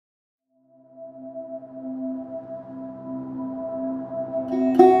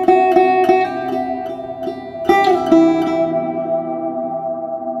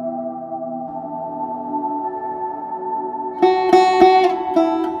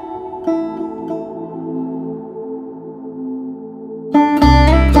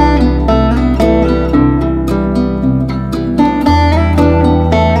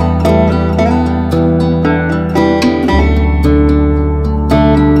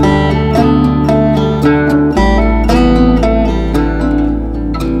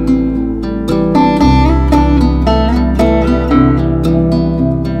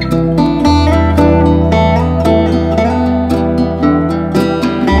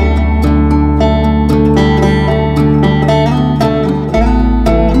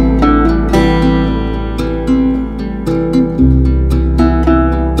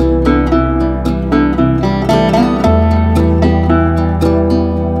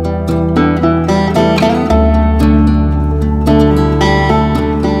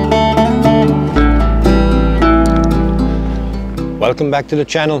Welcome back to the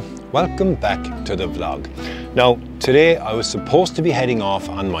channel. Welcome back to the vlog. Now, today I was supposed to be heading off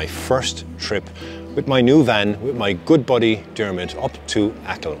on my first trip with my new van with my good buddy Diarmuid up to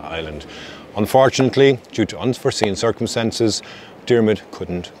Achill Island. Unfortunately, due to unforeseen circumstances, Diarmuid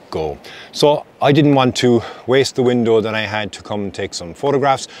couldn't go. So I didn't want to waste the window that I had to come take some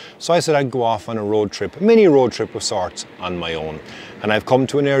photographs. So I said I'd go off on a road trip, a mini road trip of sorts on my own. And I've come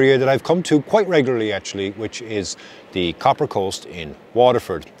to an area that I've come to quite regularly actually, which is the Copper Coast in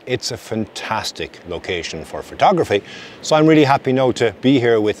Waterford. It's a fantastic location for photography. So I'm really happy now to be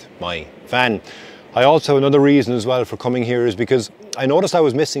here with my van. I also, another reason as well for coming here is because I noticed I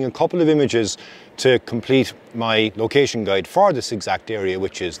was missing a couple of images to complete my location guide for this exact area,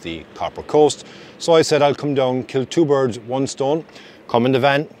 which is the Copper Coast. So I said I'll come down, kill two birds, one stone, come in the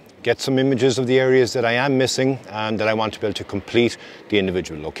van, get some images of the areas that I am missing and that I want to be able to complete the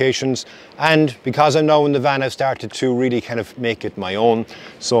individual locations. And because I'm now in the van, I've started to really kind of make it my own.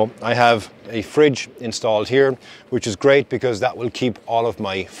 So I have a fridge installed here, which is great because that will keep all of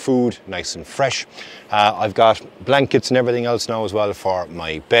my food nice and fresh. I've got blankets and everything else now as well for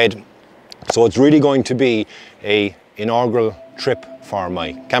my bed. So it's really going to be an inaugural trip for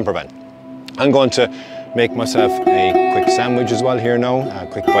my camper van. I'm going to make myself a quick sandwich as well here now, a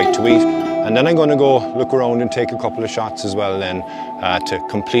quick bite to eat, and then I'm going to go look around and take a couple of shots as well then to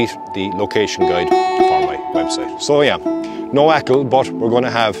complete the location guide for my website. So yeah, no Achill, but we're going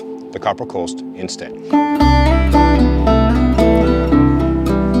to have the Copper Coast instead.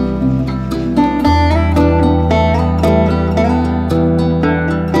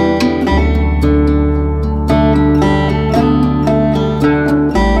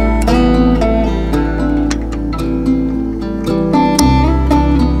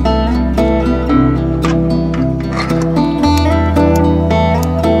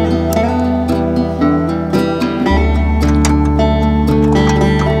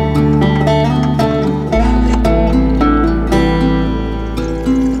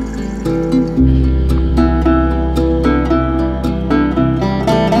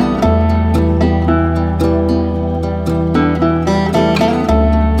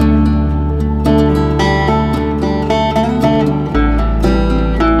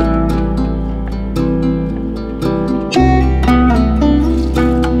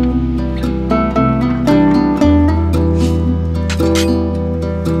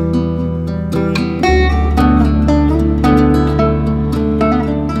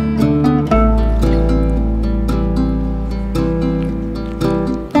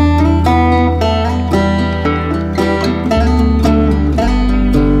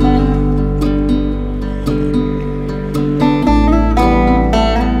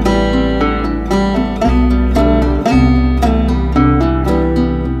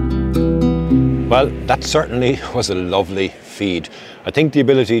 Well, that certainly was a lovely feed. I think the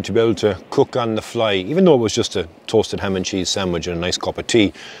ability to be able to cook on the fly, even though it was just a toasted ham and cheese sandwich and a nice cup of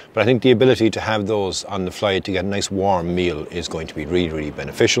tea, but I think the ability to have those on the fly to get a nice warm meal is going to be really, really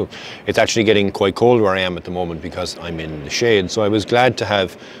beneficial. It's actually getting quite cold where I am at the moment because I'm in the shade, so I was glad to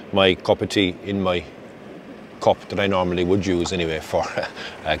have my cup of tea in my cup that I normally would use anyway for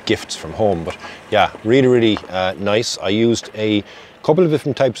gifts from home. But yeah, really, really nice. I used a couple of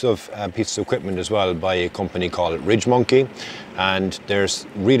different types of pieces of equipment as well by a company called Ridge Monkey, and there's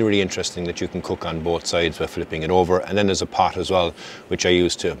really, really interesting that you can cook on both sides by flipping it over. And then there's a pot as well which I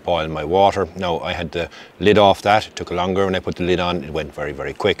use to boil my water. Now I had the lid off that, it took longer. When I put the lid on it went very,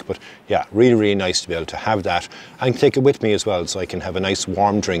 very quick, but yeah, really, really nice to be able to have that and take it with me as well so I can have a nice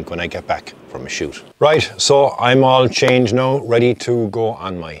warm drink when I get back from a shoot. Right, so I'm all changed now, ready to go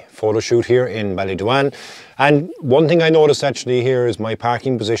on my photo shoot here in Ballydowan. And one thing I noticed actually here is my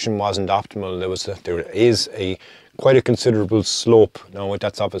parking position wasn't optimal. There is quite a considerable slope. Now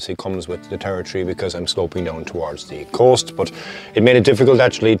that's obviously comes with the territory because I'm sloping down towards the coast, but it made it difficult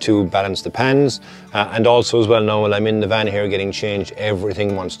actually to balance the pans. And also as well, now while I'm in the van here getting changed,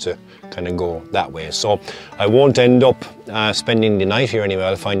 everything wants to kind of go that way. So I won't end up spending the night here anyway.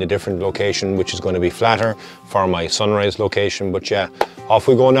 I'll find a different location which is going to be flatter for my sunrise location. But yeah, off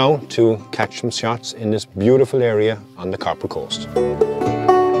we go now to catch some shots in this beautiful area on the Copper Coast.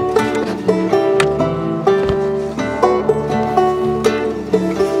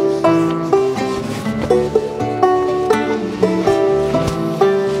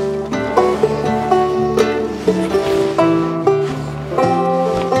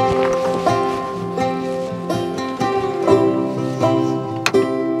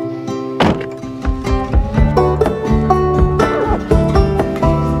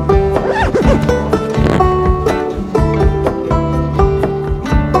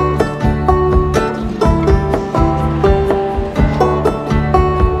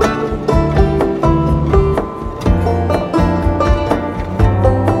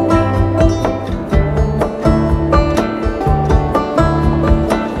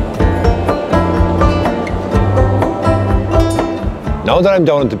 Now that I'm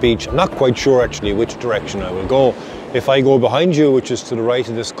down at the beach, I'm not quite sure actually which direction I will go. If I go behind you, which is to the right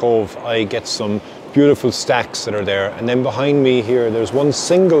of this cove, I get some beautiful stacks that are there, and then behind me here there's one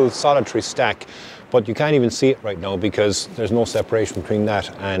single solitary stack, but you can't even see it right now because there's no separation between that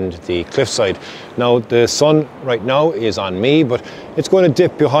and the cliffside. Now the sun right now is on me, but it's going to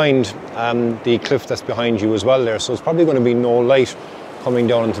dip behind the cliff that's behind you as well there, so it's probably going to be no light coming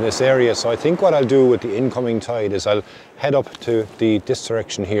down into this area. So I think what I'll do with the incoming tide is I'll head up to this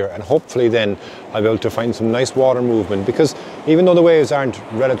direction here, and hopefully then I'll be able to find some nice water movement, because even though the waves aren't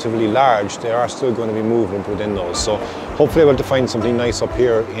relatively large, they are still going to be movement within those. So hopefully I'll be able to find something nice up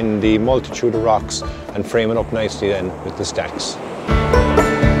here in the multitude of rocks and frame it up nicely then with the stacks.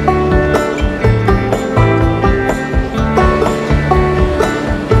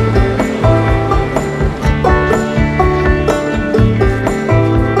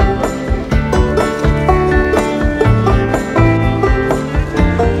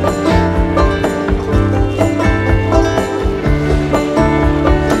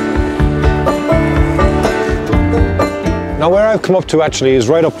 Now where I've come up to actually is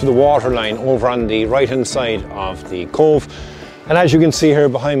right up to the waterline over on the right hand side of the cove, and as you can see here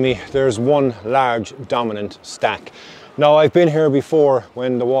behind me there's one large dominant stack. Now I've been here before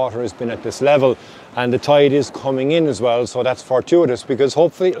when the water has been at this level and the tide is coming in as well, so that's fortuitous because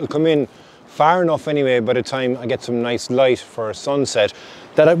hopefully it'll come in far enough anyway by the time I get some nice light for sunset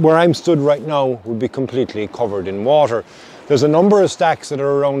that where I'm stood right now would be completely covered in water. There's a number of stacks that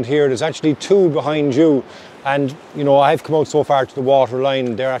are around here. There's actually two behind you, and you know, I've come out so far to the water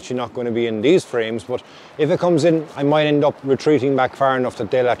line, they're actually not going to be in these frames, but if it comes in I might end up retreating back far enough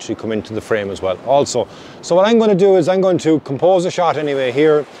that they'll actually come into the frame as well also. So what I'm going to do is I'm going to compose a shot anyway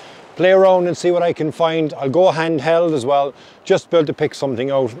here, play around and see what I can find. I'll go handheld as well, just to be able to pick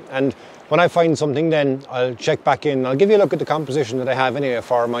something out, and when I find something then I'll check back in. I'll give you a look at the composition that I have anyway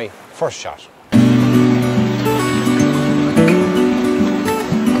for my first shot.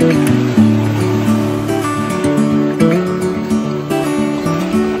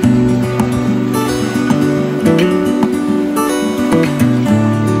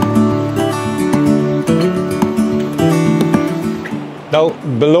 Now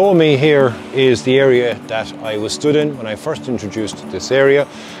below me here is the area that I was stood in when I first introduced this area,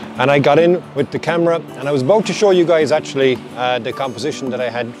 and I got in with the camera and I was about to show you guys actually the composition that I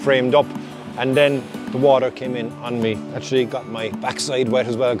had framed up, and then the water came in on me. Actually got my backside wet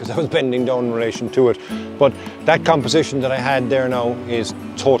as well because I was bending down in relation to it, but that composition that I had there now is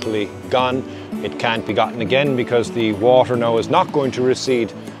totally gone. It can't be gotten again because the water now is not going to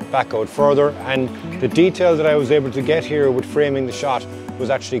recede back out further, and the detail that I was able to get here with framing the shot was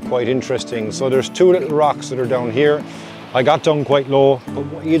actually quite interesting. So there's two little rocks that are down here. I got down quite low,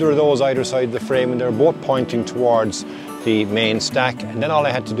 but either of those either side of the frame, and they're both pointing towards the main stack, and then all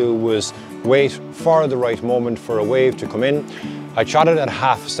I had to do was wait for the right moment for a wave to come in. I shot it at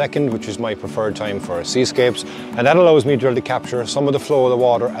half a second, which is my preferred time for Seascapes, and that allows me to be able to capture some of the flow of the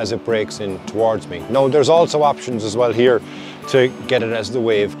water as it breaks in towards me. Now there's also options as well here to get it as the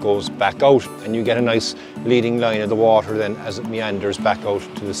wave goes back out, and you get a nice leading line of the water then as it meanders back out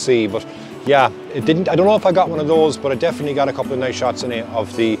to the sea. But yeah, I don't know if I got one of those, but I definitely got a couple of nice shots in it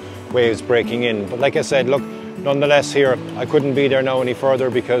of the waves breaking in. But like I said, look, nonetheless here I couldn't be there now any further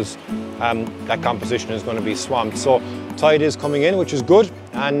because that composition is going to be swamped. So tide is coming in, which is good,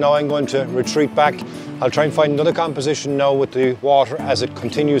 and now I'm going to retreat back. I'll try and find another composition now with the water as it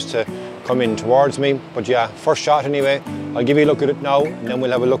continues to come in towards me. But yeah, first shot anyway. I'll give you a look at it now, and then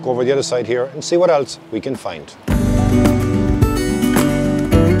we'll have a look over the other side here and see what else we can find.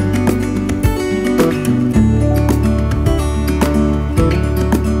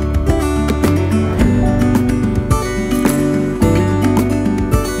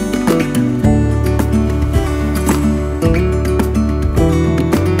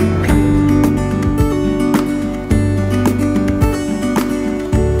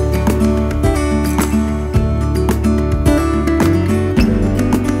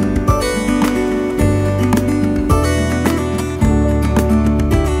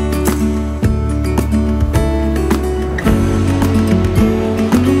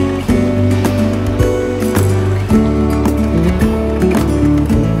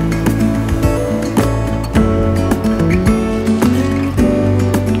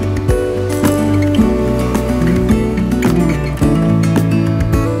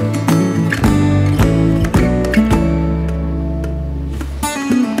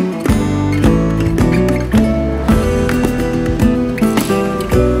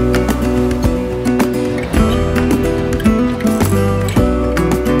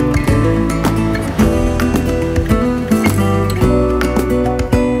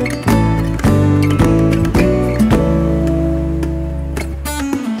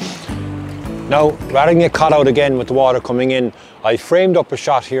 Now, rather than get caught out again with the water coming in, I framed up a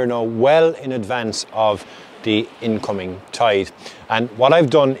shot here now well in advance of the incoming tide. And what I've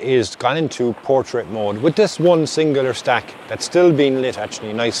done is gone into portrait mode with this one singular stack that's still being lit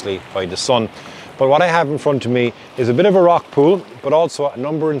actually nicely by the sun. But what I have in front of me is a bit of a rock pool, but also a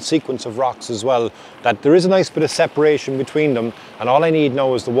number and sequence of rocks as well, that there is a nice bit of separation between them. And all I need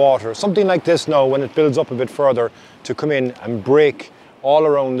now is the water, something like this now, when it builds up a bit further, to come in and break all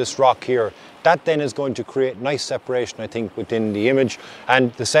around this rock here. That then is going to create nice separation, I think, within the image.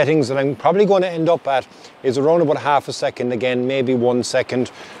 And the settings that I'm probably going to end up at is around about half a second, again, maybe 1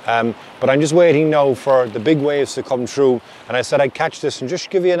 second. But I'm just waiting now for the big waves to come through. And I said I'd catch this and just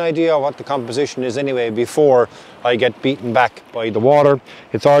give you an idea of what the composition is anyway before I get beaten back by the water.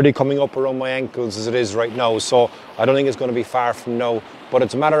 It's already coming up around my ankles as it is right now, so I don't think it's going to be far from now. But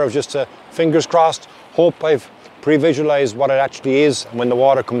it's a matter of just fingers crossed, hope I've pre-visualize what it actually is, and when the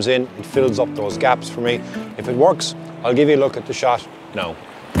water comes in, it fills up those gaps for me. If it works, I'll give you a look at the shot now.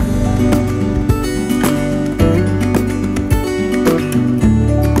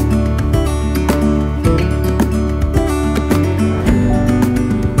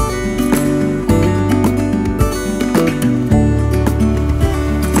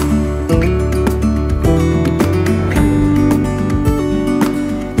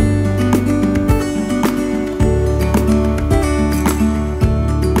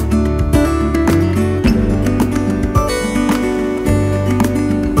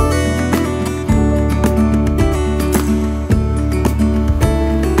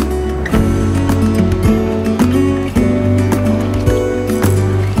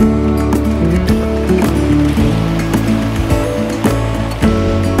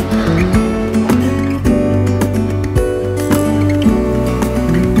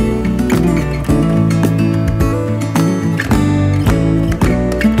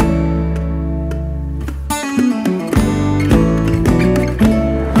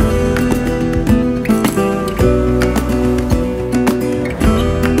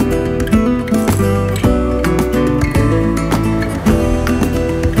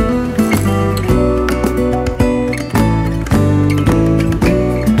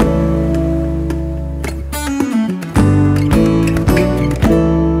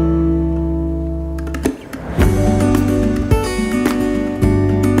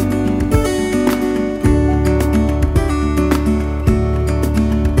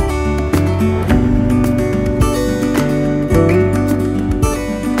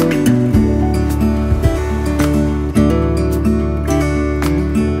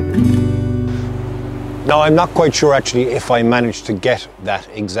 Now, I'm not quite sure actually if I managed to get that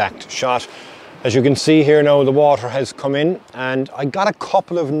exact shot. As you can see here now, the water has come in and I got a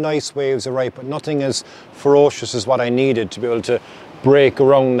couple of nice waves right, but nothing as ferocious as what I needed to be able to break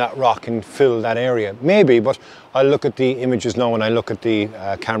around that rock and fill that area. Maybe, but I'll look at the images now and I look at the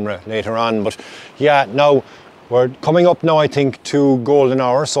camera later on. But yeah, now we're coming up now, I think, to golden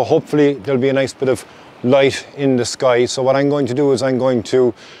hour. So hopefully there'll be a nice bit of light in the sky. So what I'm going to do is I'm going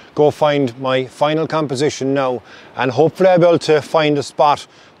to go find my final composition now, and hopefully I'll be able to find a spot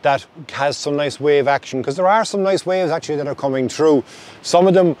that has some nice wave action, because there are some nice waves actually that are coming through. Some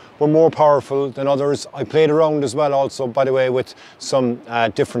of them were more powerful than others. I played around as well also, by the way, with some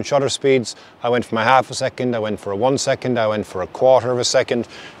different shutter speeds. I went from a half a second, I went for a 1 second, I went for a quarter of a second,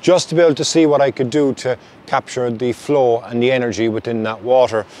 just to be able to see what I could do to capture the flow and the energy within that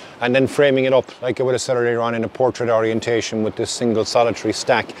water, and then framing it up like I would have said earlier on in a portrait orientation with this single solitary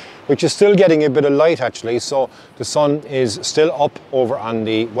stack, which is still getting a bit of light actually. So the sun is still up over on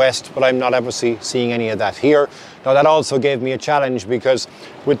the west, but I'm not obviously seeing any of that here. Now that also gave me a challenge, because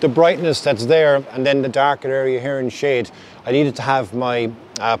with the brightness that's there and then the darker area here in shade, I needed to have my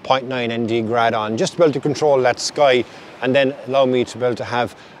 0.9 ND Grad on just to be able to control that sky, and then allow me to be able to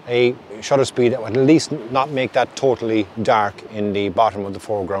have a shutter speed that would at least not make that totally dark in the bottom of the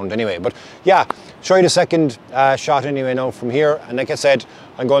foreground anyway. But yeah, show you the second shot anyway now from here. And like I said,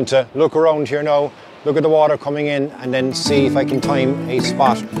 I'm going to look around here now, look at the water coming in, and then see if I can time a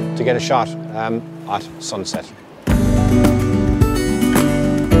spot to get a shot at sunset.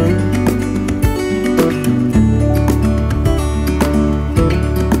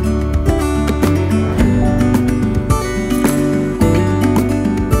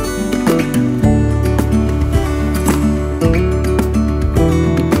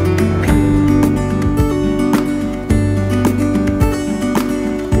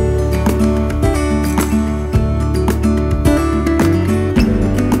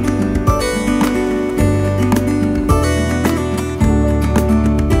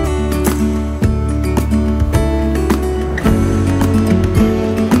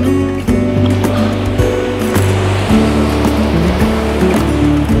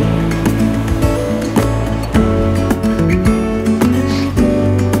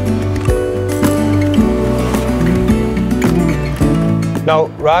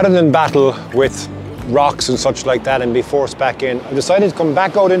 rather than battle with rocks and such like that and be forced back in, I decided to come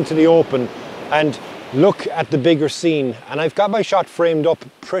back out into the open and look at the bigger scene. And I've got my shot framed up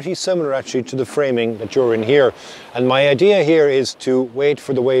pretty similar actually to the framing that you're in here. And my idea here is to wait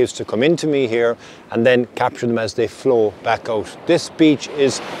for the waves to come into me here and then capture them as they flow back out. This beach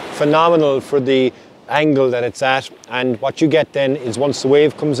is phenomenal for the angle that it's at, and what you get then is once the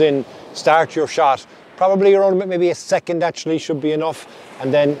wave comes in, start your shot, probably around maybe a second actually should be enough,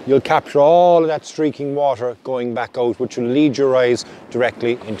 and then you'll capture all of that streaking water going back out, which will lead your eyes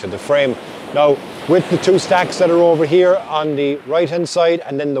directly into the frame. Now, with the two stacks that are over here on the right hand side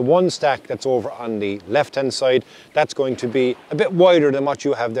and then the one stack that's over on the left hand side, that's going to be a bit wider than what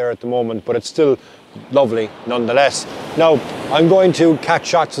you have there at the moment, but it's still lovely nonetheless. Now, I'm going to catch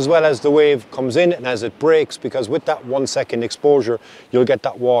shots as well as the wave comes in and as it breaks, because with that 1 second exposure, you'll get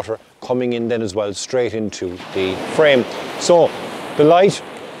that water coming in then as well, straight into the frame. So the light,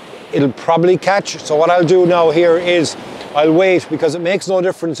 it'll probably catch. So what I'll do now here is I'll wait, because it makes no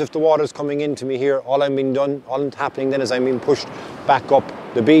difference if the water's coming into me here. All happening then is I'm being pushed back up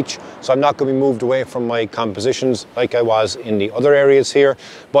the beach. So I'm not going to be moved away from my compositions like I was in the other areas here.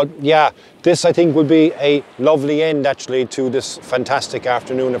 But yeah, this I think would be a lovely end actually to this fantastic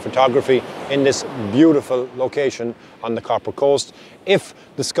afternoon of photography in this beautiful location on the Copper Coast. If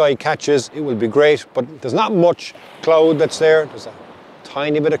the sky catches, it will be great, but there's not much cloud that's there. There's a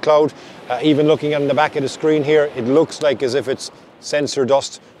tiny bit of cloud. Even looking on the back of the screen here, it looks like as if it's sensor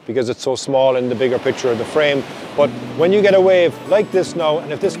dust because it's so small in the bigger picture of the frame. But when you get a wave like this now,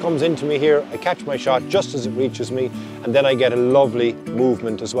 and if this comes into me here, I catch my shot just as it reaches me, and then I get a lovely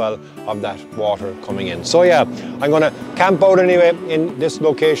movement as well of that water coming in. So yeah, I'm gonna camp out anyway in this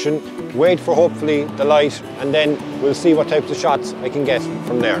location, wait for hopefully the light, and then we'll see what types of shots I can get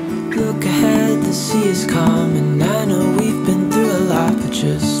from there. Look ahead, the sea is calm, and I know we've been through a lot, but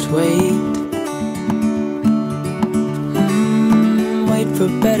just wait. Wait for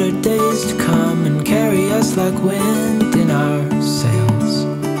better days to come and carry us like wind in our sails.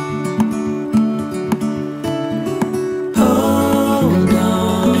 Hold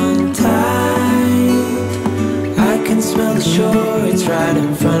on tight, I can smell the shore, it's right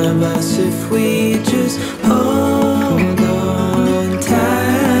in front of us if we just hold on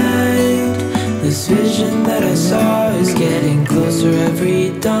tight. This vision that I saw is getting closer every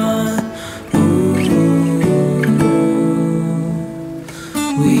dawn.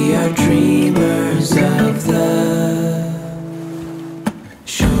 We are dreamers of the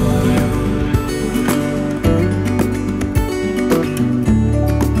shore.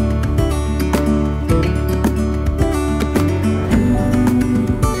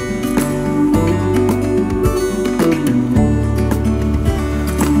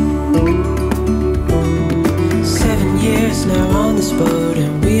 7 years now on this boat,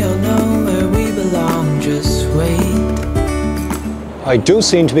 and we all know where we belong. Just wait. I do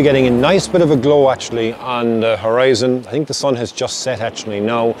seem to be getting a nice bit of a glow actually on the horizon. I think the sun has just set actually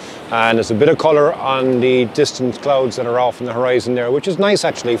now, and there's a bit of colour on the distant clouds that are off in the horizon there, which is nice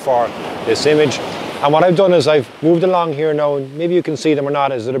actually for this image. And what I've done is I've moved along here now, and maybe you can see them or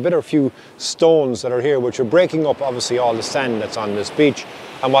not, is there a bit of a few stones that are here which are breaking up obviously all the sand that's on this beach.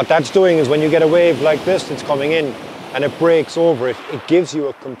 And what that's doing is when you get a wave like this that's coming in and it breaks over it, it gives you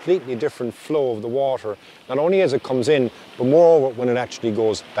a completely different flow of the water, not only as it comes in, but moreover when it actually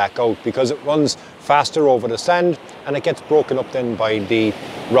goes back out, because it runs faster over the sand and it gets broken up then by the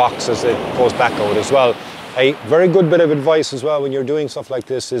rocks as it goes back out as well. A very good bit of advice as well when you're doing stuff like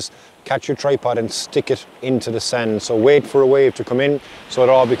this is catch your tripod and stick it into the sand. So wait for a wave to come in so it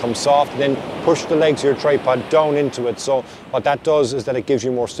all becomes soft, and then push the legs of your tripod down into it. So what that does is that it gives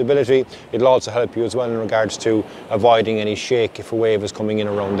you more stability. It'll also help you as well in regards to avoiding any shake if a wave is coming in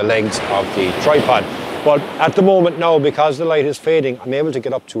around the legs of the tripod. But at the moment now, because the light is fading, I'm able to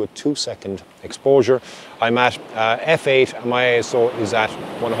get up to a 2 second exposure. I'm at f8 and my ISO is at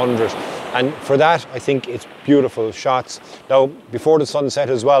 100. And for that, I think it's beautiful shots. Now, before the sunset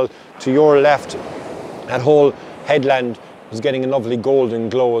as well, to your left, that whole headland was getting a lovely golden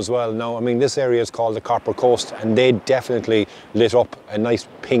glow as well. Now, I mean, this area is called the Copper Coast, and they definitely lit up a nice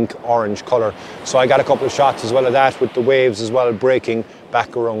pink orange colour. So I got a couple of shots as well of that, with the waves as well breaking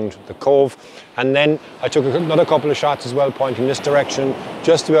back around the cove. And then I took another couple of shots as well pointing this direction,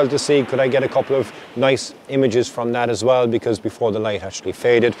 just to be able to see could I get a couple of nice images from that as well, because before the light actually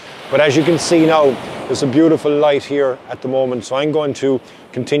faded. But as you can see now, there's a beautiful light here at the moment, so I'm going to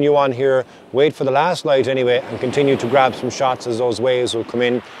continue on here, wait for the last light anyway, and continue to grab some shots as those waves will come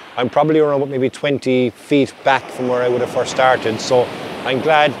in. I'm probably around maybe 20 feet back from where I would have first started, so I'm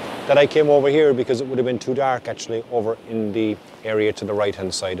glad that I came over here because it would have been too dark actually over in the area to the right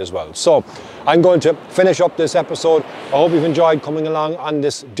hand side as well. So I'm going to finish up this episode. I hope you've enjoyed coming along on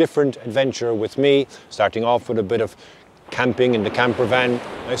this different adventure with me, starting off with a bit of camping in the camper van,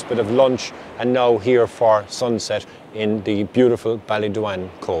 nice bit of lunch, and now here for sunset in the beautiful Ballyduan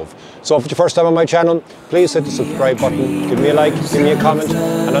Cove. So if it's your first time on my channel, please hit the subscribe button, give me a like, give me a comment,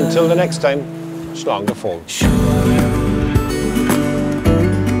 and until the next time, slán go fóill.